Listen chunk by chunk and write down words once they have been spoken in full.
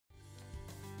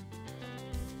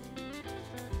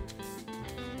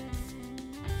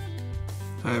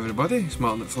Hi everybody, it's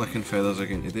Martyn at Flicking Feathers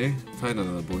again today, tying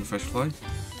another bonefish fly.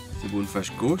 It's the bonefish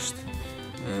ghost.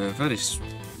 Very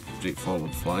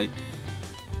straightforward fly.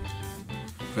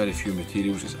 Very few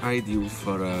materials. It's ideal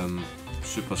for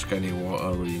super skinny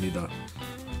water where you need a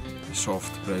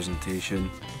soft presentation.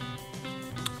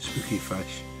 Spooky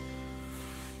fish.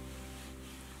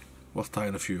 Worth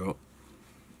tying a few up.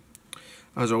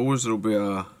 As always, there will be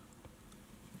a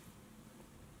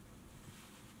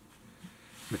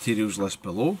materials list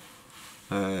below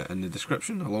in the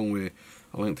description, along with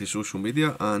a link to social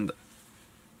media and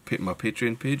my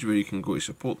Patreon page where you can go to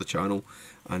support the channel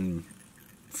and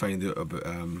find out about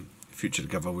future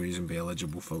giveaways and be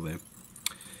eligible for them.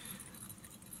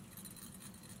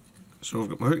 So I've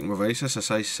got my hook and my vise. This is a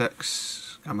size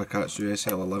 6 Gamakatsu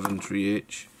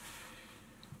SL11-3H.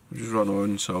 I'll just run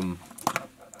on some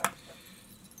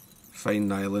fine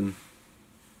nylon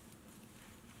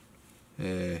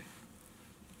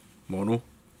mono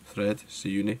thread,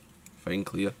 Uni, fine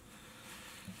clear,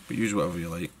 but use whatever you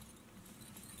like.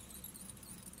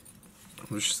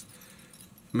 I'm just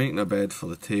making a bed for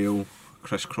the tail,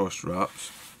 crisscross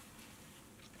wraps,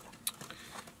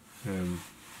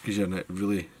 gives you a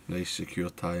really nice secure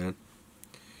tie-in.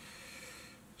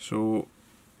 So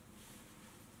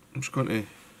I'm just going to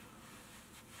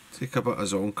take a bit of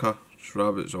zonka, just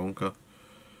rabbit zonka,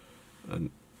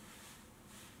 and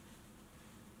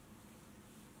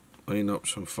line up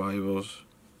some fibres.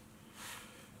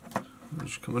 I'll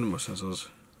just come in with my scissors,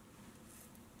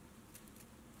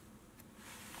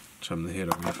 trim the hair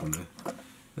away from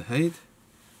the hide.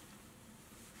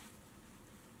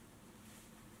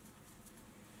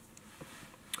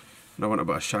 And I want a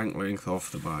bit of shank length off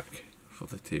the back for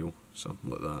the tail, something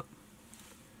like that.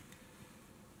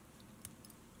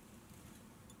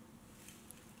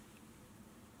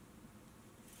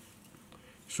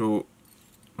 So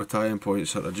my tie-in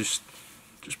points are just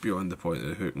beyond the point of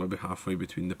the hook, maybe halfway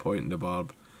between the point and the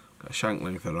barb. Got a shank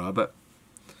length of rabbit,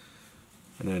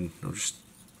 and then I'll just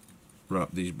wrap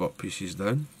these butt pieces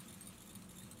down.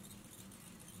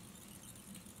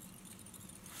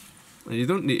 And you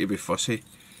don't need to be fussy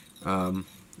about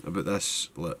this,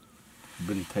 like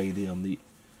being tidy or neat.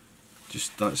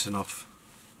 Just that's enough.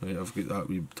 Right, I've got that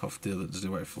wee tuft there that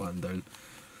doesn't want to flatten down.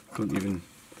 Don't even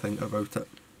think about it.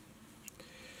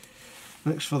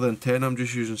 Next, for the antenna, I'm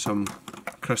just using some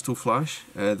crystal flash.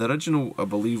 The original, I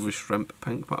believe, was shrimp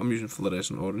pink, but I'm using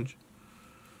fluorescent orange.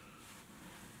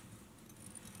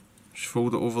 Just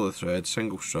fold it over the thread,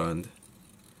 single strand.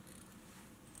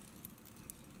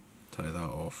 Tie that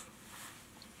off.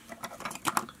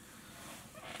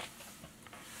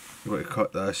 You're going to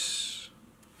cut this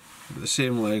about the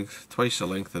same length, twice the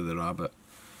length of the rabbit.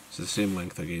 It's the same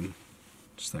length again,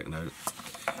 sticking out.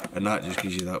 And that just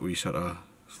gives you that wee sort of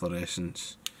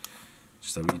fluorescence,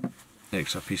 just a wee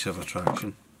extra piece of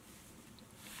attraction.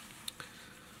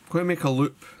 I'm going to make a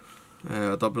loop,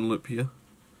 a dubbing loop here.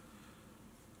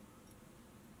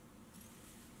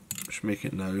 Just make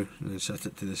it now and then set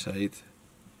it to the side.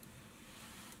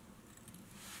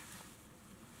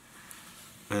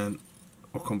 And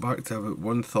I'll come back to about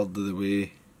 1/3 of the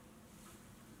way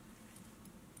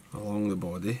along the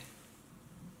body.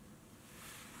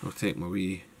 I'll take my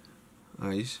wee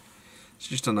eyes. It's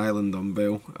just a nylon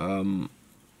dumbbell.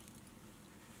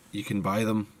 You can buy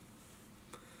them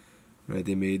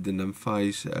ready made, the nymph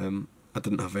eyes. I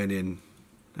didn't have any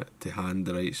to hand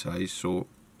the right size, so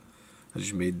I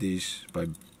just made these by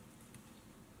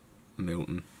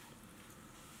melting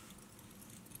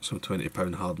some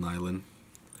 £20 hard nylon,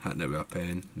 hitting it with a pen,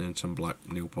 and then some black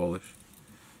nail polish.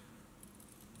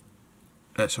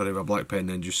 Sorry, with a black pen,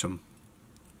 then just some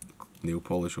nail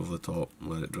polish over the top and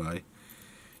let it dry.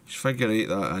 Just figure 8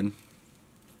 that in,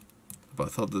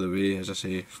 about 1/3 of the way, as I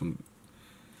say, from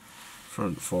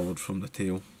front forward from the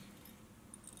tail.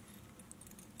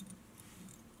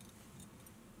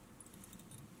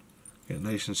 Get it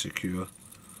nice and secure,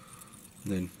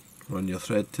 and then run your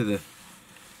thread to the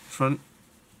front.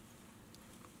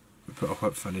 Put a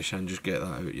whip finish in, just get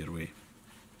that out of your way.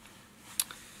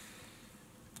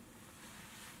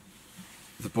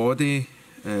 The body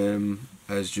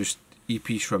is just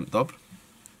EP shrimp dub.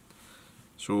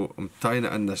 So I'm tying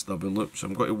it in this dubbing loop, so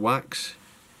I'm going to wax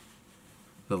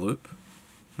the loop,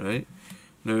 right?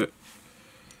 Now,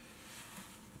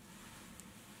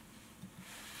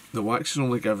 the wax is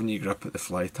only giving you grip at the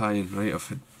fly tying, right? I've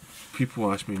had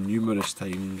people ask me numerous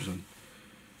times, and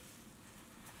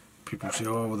people say,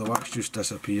 oh well, the wax just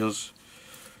disappears.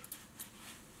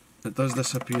 It does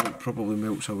disappear, it probably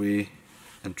melts away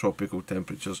in tropical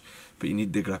temperatures, but you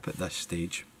need the grip at this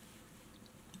stage.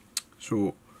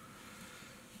 So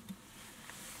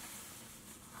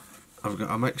I've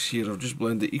got a mix here. I've just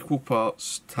blended equal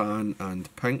parts tan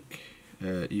and pink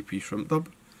EP shrimp dub,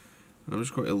 and I'm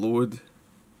just going to load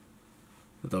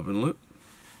the dubbing loop.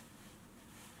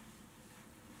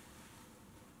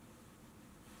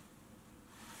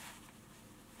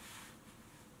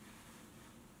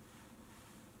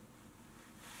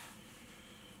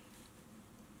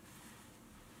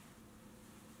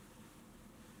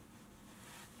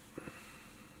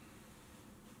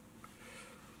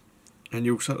 And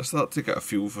you'll sort of start to get a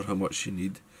feel for how much you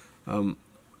need. That's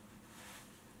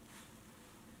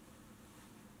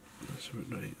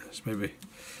about right. That's maybe,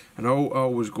 and I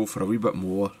always go for a wee bit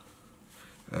more,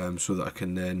 so that I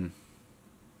can then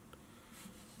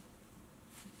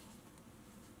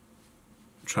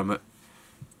trim it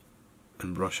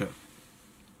and brush it.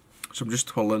 So I'm just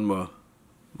twirling my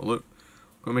loop.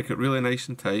 I'm going to make it really nice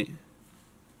and tight.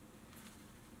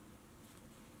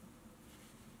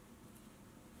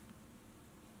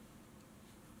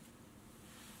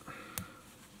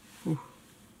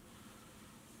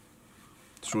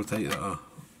 So tight that I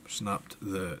snapped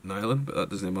the nylon, but that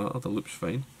doesn't matter, the loop's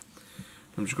fine.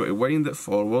 I'm just going to wind it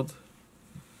forward,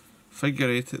 figure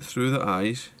eight it through the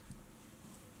eyes,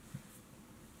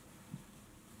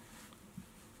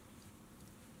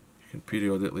 you can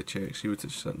periodically check, see what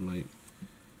it's sitting like.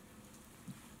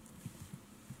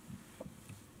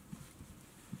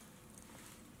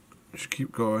 Just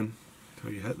keep going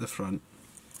until you hit the front.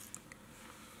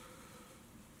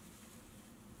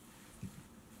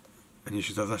 And you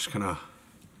should have this kind of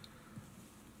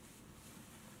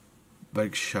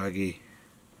big shaggy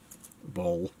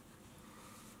ball.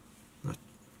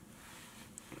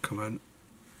 Come in,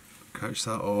 catch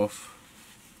that off.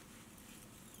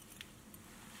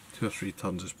 2 or 3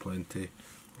 turns is plenty.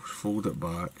 Fold it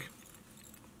back.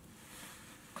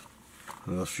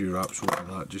 Another few wraps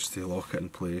over that just to lock it in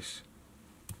place.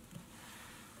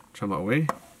 Trim it away.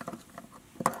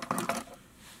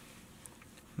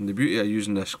 And the beauty of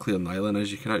using this clear nylon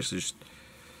is you can actually just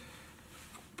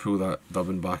pull that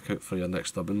dubbing back out for your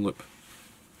next dubbing loop.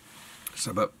 It's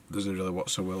a bit, doesn't really work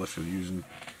so well if you're using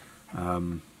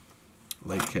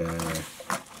like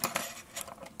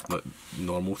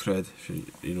normal thread, if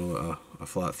you know, like a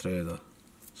flat thread or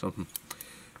something.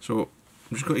 So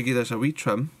I'm just going to give this a wee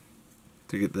trim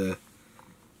to get the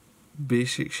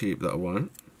basic shape that I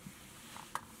want.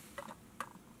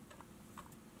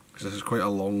 Because this is quite a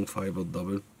long fibred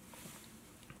dubbing.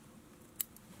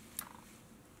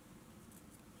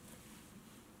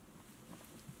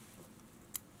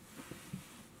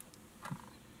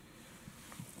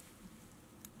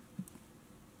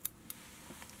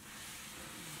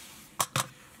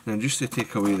 And just to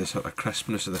take away the sort of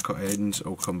crispness of the cut ends,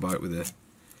 I'll come back with the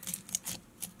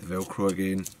Velcro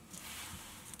again,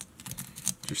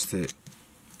 just to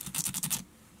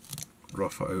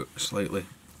rough it out slightly.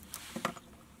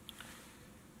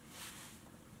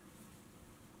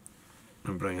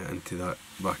 And bring it into that,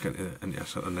 back into a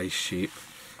sort of nice shape.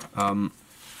 How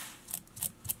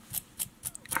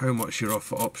much you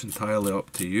rough it up's entirely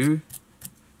up to you.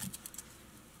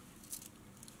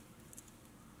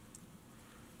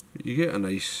 You get a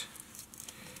nice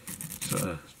sort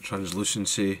of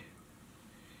translucency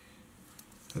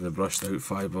of the brushed out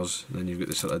fibres, and then you've got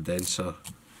the sort of denser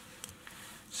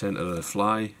centre of the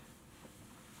fly.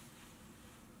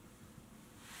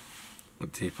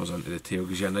 It tapers into the tail,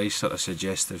 gives you a nice sort of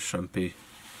suggestive shrimpy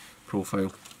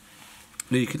profile.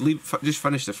 Now you could just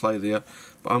finish the fly there,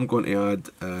 but I'm going to add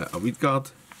a weed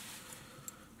guard,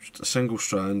 just a single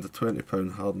strand of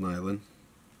 £20 hard nylon.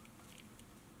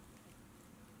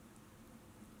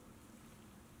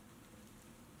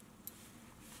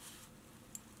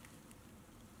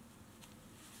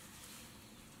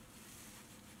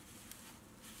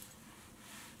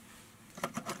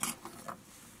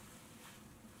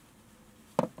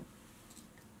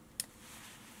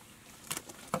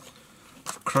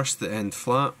 Crush the end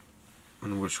flat,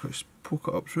 and we're just going to poke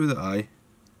it up through the eye.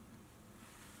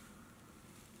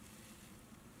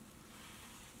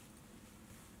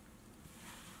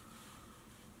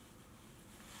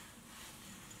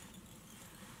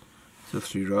 So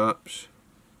 3 wraps,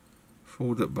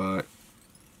 fold it back,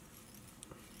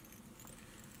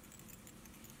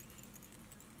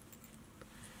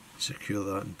 secure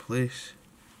that in place.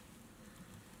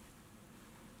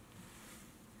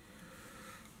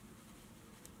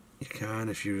 You can,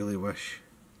 if you really wish,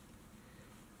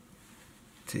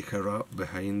 take a wrap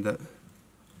behind it.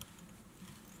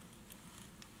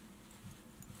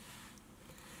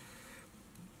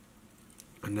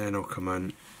 And then I'll come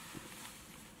in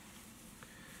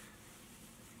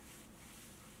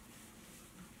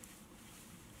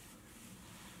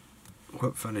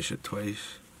whip finish it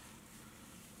twice.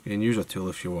 You can use a tool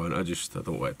if you want, I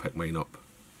don't want to pick mine up.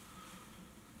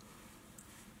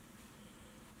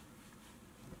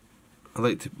 I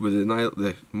like to, with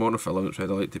the monofilament thread,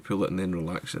 I like to pull it and then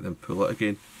relax it, then pull it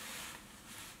again.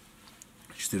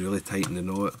 Just to really tighten the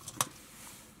knot.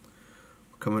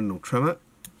 Come in and I'll trim it.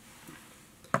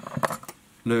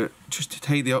 Now, just to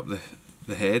tidy up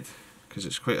the head, because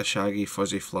it's quite a shaggy,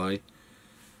 fuzzy fly,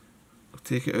 I'll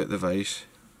take it out the vise,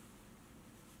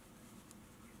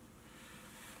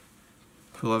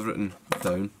 pull everything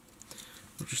down.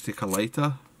 I'll just take a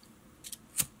lighter,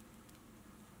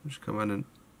 just come in and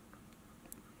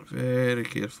very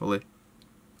carefully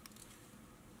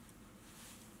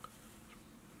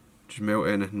just melt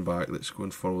anything back that's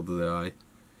going forward of the eye.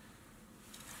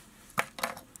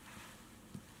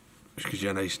 Just gives you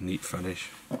a nice neat finish.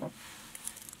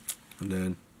 And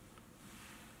then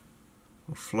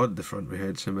I'll flood the front with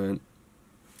head cement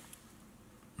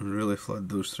and really flood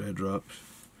those thread wraps.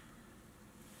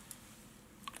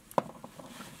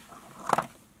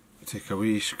 Take a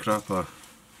wee scrap of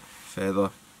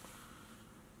feather,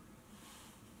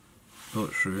 pull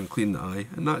it through and clean the eye,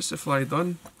 and that's the fly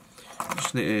done. You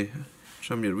just need to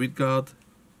trim your weed guard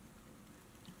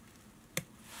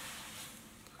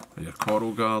and your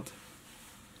coral guard,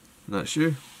 and that's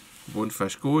you.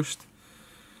 Bonefish ghost.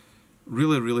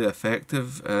 Really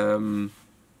effective.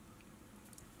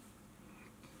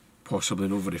 Possibly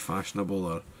not very fashionable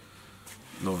or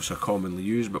not so commonly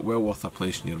used, but well worth a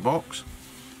place in your box.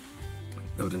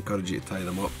 I would encourage you to tie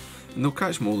them up, and they'll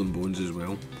catch more than bones as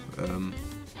well.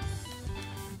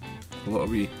 A lot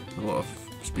of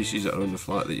species that are on the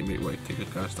flat that you might want to take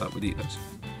a cast at would eat this.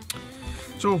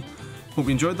 So, hope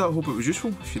you enjoyed that, hope it was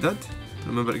useful. If you did,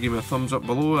 remember to give me a thumbs up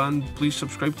below and please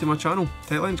subscribe to my channel.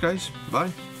 Tight lines guys,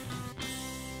 bye.